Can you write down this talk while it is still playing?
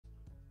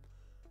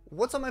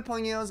What's up, my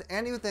Ponios?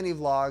 Andy with Andy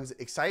Vlogs.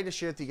 Excited to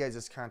share with you guys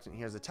this content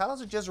here. As the title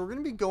suggests, we're going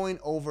to be going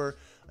over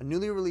a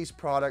newly released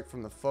product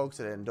from the folks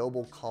at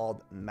Andobil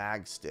called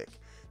MagStick.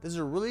 This is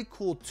a really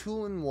cool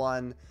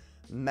two-in-one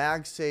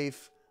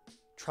MagSafe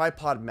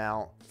tripod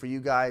mount for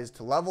you guys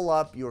to level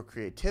up your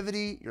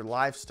creativity, your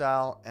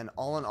lifestyle, and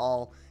all in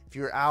all, if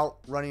you're out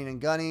running and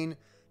gunning,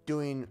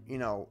 doing,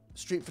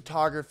 street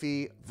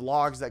photography,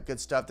 vlogs, that good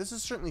stuff, this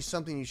is certainly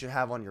something you should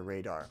have on your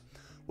radar.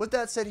 With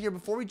that said here,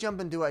 before we jump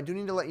into it, I do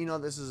need to let you know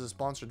this is a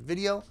sponsored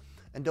video,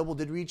 and Andobil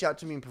did reach out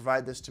to me and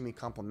provide this to me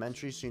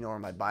complimentary, so you know where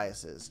my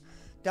bias is.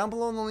 Down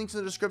below in the links in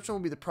the description will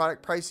be the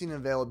product pricing and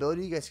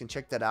availability. You guys can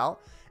check that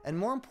out. And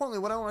more importantly,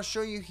 what I want to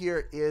show you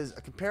here is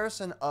a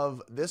comparison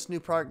of this new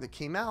product that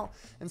came out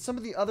and some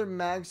of the other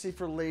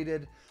MagSafe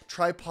related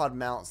tripod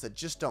mounts that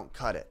just don't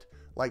cut it,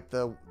 like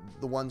the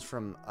ones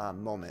from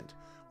Moment.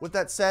 With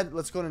that said,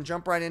 let's go ahead and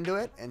jump right into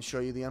it and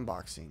show you the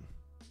unboxing.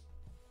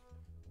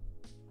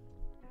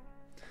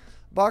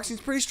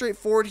 Unboxing's pretty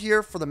straightforward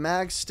here for the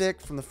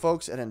MagStick from the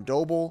folks at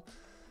Andobil.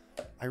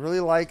 I really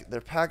like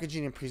their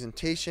packaging and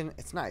presentation.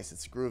 It's nice.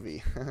 It's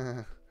groovy.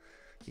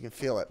 You can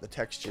feel it, the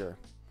texture.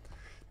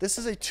 This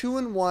is a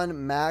two-in-one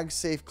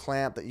MagSafe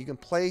clamp that you can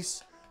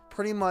place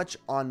pretty much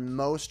on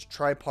most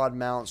tripod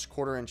mounts,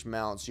 quarter-inch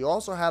mounts. You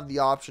also have the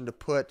option to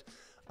put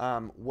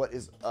what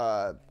is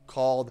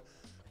called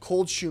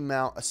cold shoe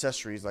mount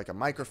accessories, like a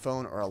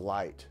microphone or a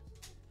light.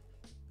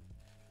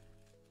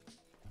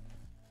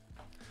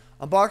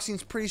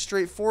 Unboxing's pretty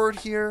straightforward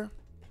here.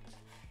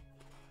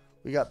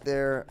 We got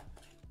their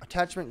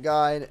attachment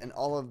guide and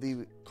all of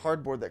the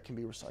cardboard that can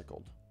be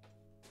recycled.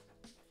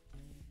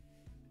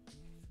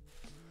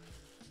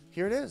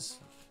 Here it is.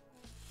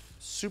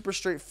 Super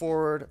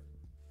straightforward.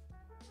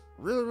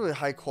 Really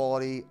high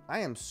quality. I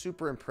am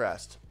super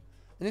impressed.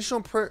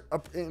 Initial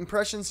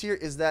impressions here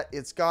is that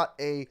it's got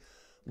a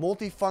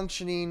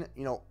multi-functioning,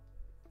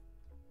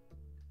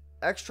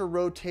 extra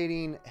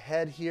rotating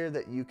head here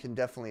that you can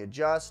definitely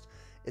adjust.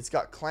 It's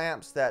got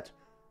clamps that,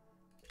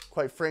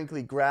 quite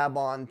frankly, grab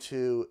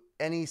onto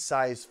any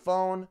size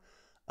phone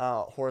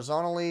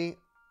horizontally,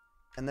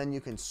 and then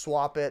you can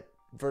swap it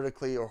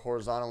vertically or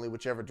horizontally,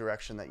 whichever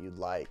direction that you'd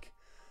like.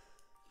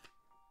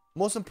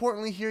 Most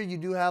importantly here, you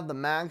do have the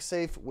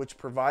MagSafe, which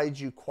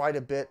provides you quite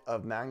a bit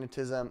of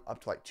magnetism,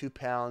 up to like 2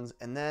 pounds,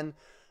 and then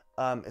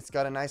it's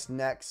got a nice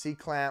neck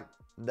C-clamp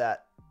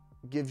that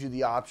gives you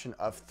the option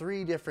of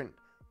 3 different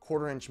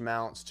quarter-inch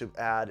mounts to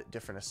add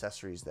different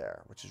accessories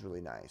there, which is really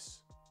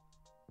nice.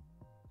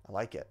 I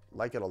like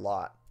it a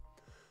lot.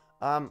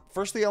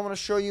 Firstly, I want to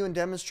show you and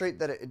demonstrate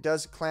that it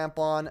does clamp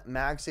on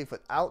MagSafe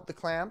without the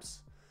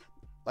clamps.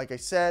 Like I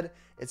said,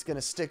 it's going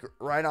to stick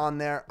right on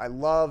there. I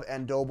love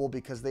Andobil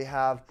because they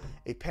have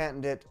a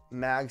patented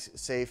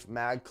MagSafe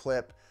mag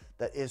clip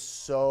that is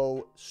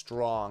so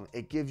strong.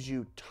 It gives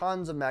you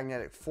tons of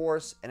magnetic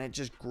force and it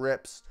just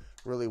grips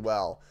really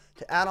well.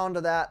 To add on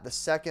to that, the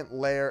second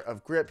layer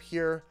of grip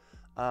here,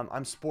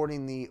 I'm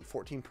sporting the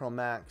 14 Pro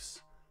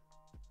Max.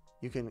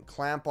 You can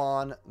clamp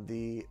on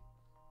the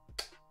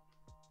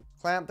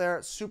clamp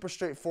there. Super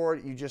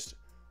straightforward. You just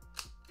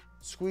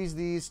squeeze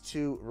these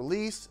to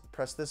release,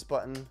 press this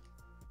button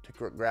to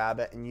grab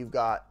it, and you've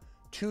got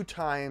 2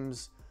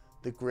 times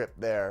the grip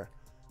there.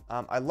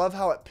 I love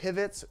how it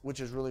pivots, which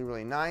is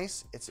really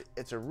nice.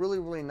 It's a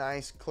really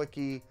nice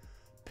clicky,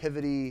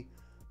 pivoty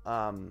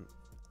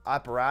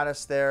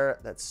apparatus there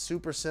that's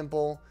super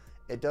simple.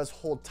 It does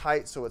hold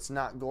tight, so it's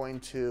not going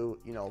to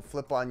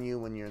flip on you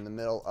when you're in the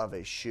middle of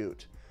a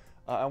shoot.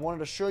 I wanted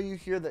to show you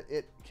here that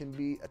it can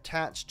be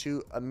attached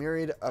to a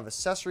myriad of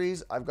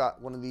accessories. I've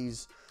got one of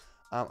these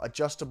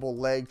adjustable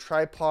leg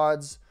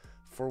tripods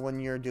for when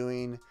you're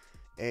doing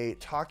a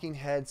talking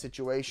head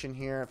situation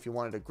here. If you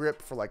wanted a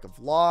grip for like a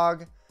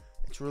vlog,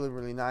 it's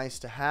really nice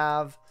to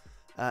have.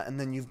 And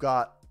then you've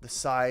got the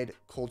side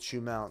cold shoe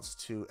mounts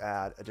to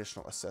add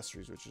additional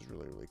accessories, which is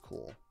really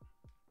cool.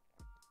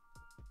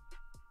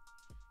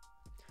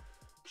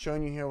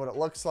 Showing you here what it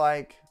looks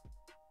like.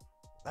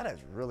 That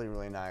is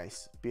really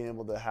nice, being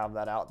able to have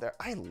that out there.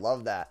 I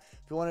love that.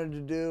 If you wanted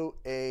to do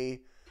a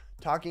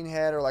talking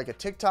head or like a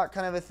TikTok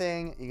kind of a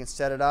thing, you can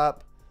set it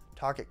up,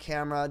 talk at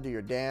camera, do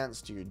your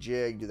dance, do your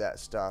jig, do that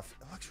stuff.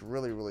 It looks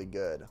really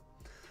good.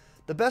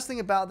 The best thing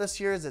about this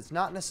here is it's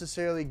not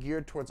necessarily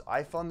geared towards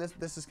iPhone.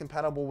 This is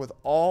compatible with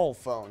all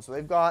phones. So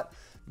they've got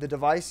the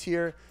device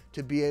here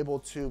to be able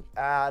to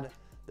add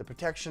the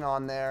protection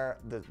on there,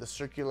 the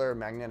circular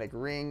magnetic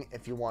ring,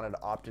 if you wanted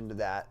to opt into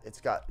that.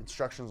 It's got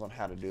instructions on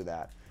how to do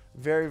that.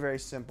 Very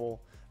simple,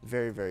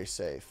 very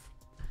safe.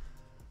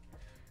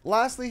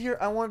 Lastly here,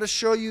 I wanted to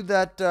show you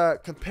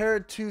that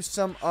compared to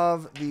some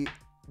of the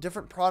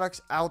different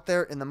products out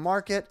there in the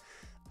market,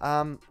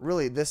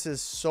 really this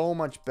is so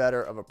much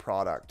better of a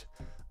product.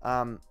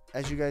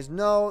 As you guys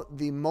know,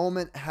 the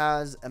Moment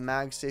has a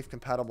MagSafe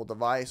compatible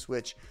device,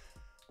 which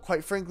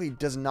quite frankly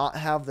does not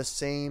have the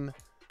same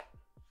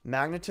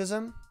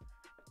magnetism.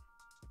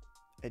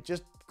 It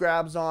just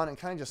grabs on and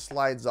kind of just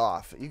slides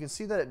off. You can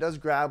see that it does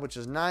grab, which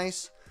is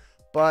nice,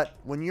 but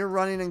when you're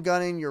running and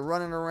gunning, you're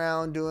running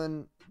around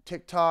doing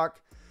TikTok,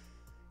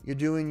 you're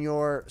doing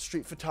your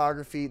street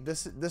photography,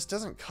 this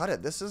doesn't cut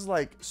it. This is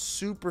like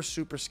super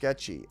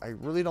sketchy. I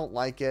really don't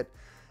like it.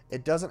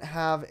 It doesn't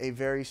have a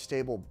very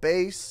stable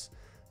base,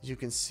 as you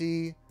can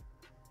see,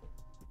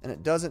 and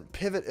it doesn't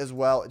pivot as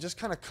well. It just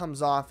kind of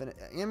comes off, and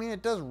I mean,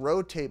 it does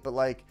rotate, but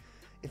like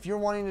if you're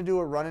wanting to do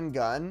a run and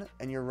gun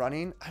and you're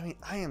running, I mean,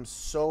 I am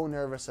so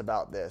nervous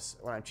about this.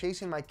 When I'm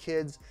chasing my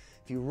kids,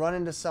 if you run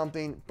into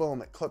something,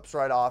 boom, it clips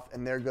right off,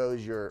 and there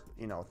goes your,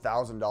 you know,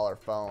 $1,000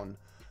 phone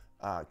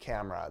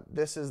camera.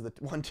 This is the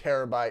 1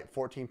 terabyte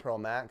 14 Pro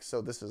Max,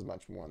 so this is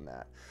much more than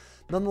that.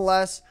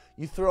 Nonetheless,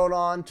 you throw it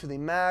on to the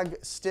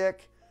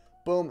MagStick,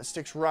 boom, it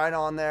sticks right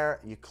on there.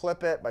 You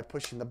clip it by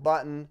pushing the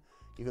button.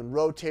 You can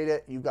rotate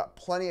it. You've got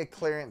plenty of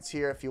clearance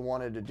here if you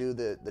wanted to do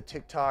the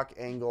TikTok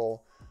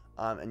angle,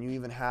 and you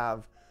even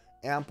have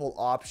ample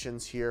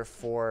options here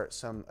for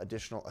some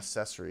additional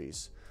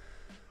accessories.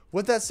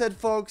 With that said,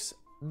 folks,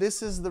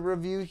 this is the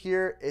review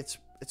here. It's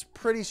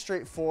pretty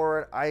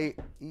straightforward.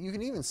 You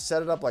can even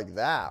set it up like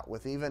that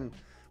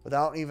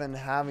without even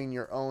having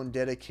your own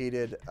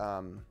dedicated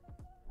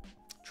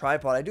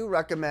tripod. I do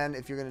recommend,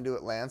 if you're going to do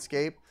it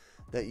landscape,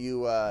 that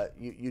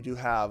you do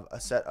have a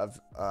set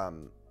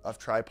of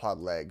tripod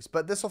legs.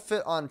 But this will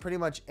fit on pretty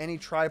much any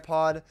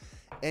tripod,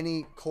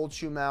 any cold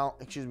shoe mount,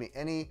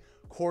 any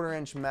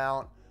 1/4-inch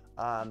mount.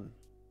 I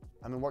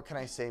mean, what can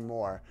I say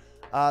more?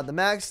 The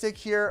MagStick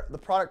here, the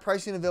product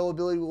pricing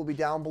availability will be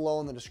down below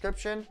in the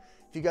description.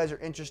 If you guys are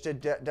interested,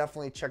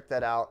 definitely check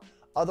that out.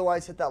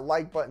 Otherwise, hit that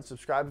like button,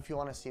 subscribe if you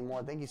want to see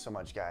more. Thank you so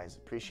much, guys.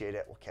 Appreciate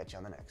it. We'll catch you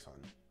on the next one.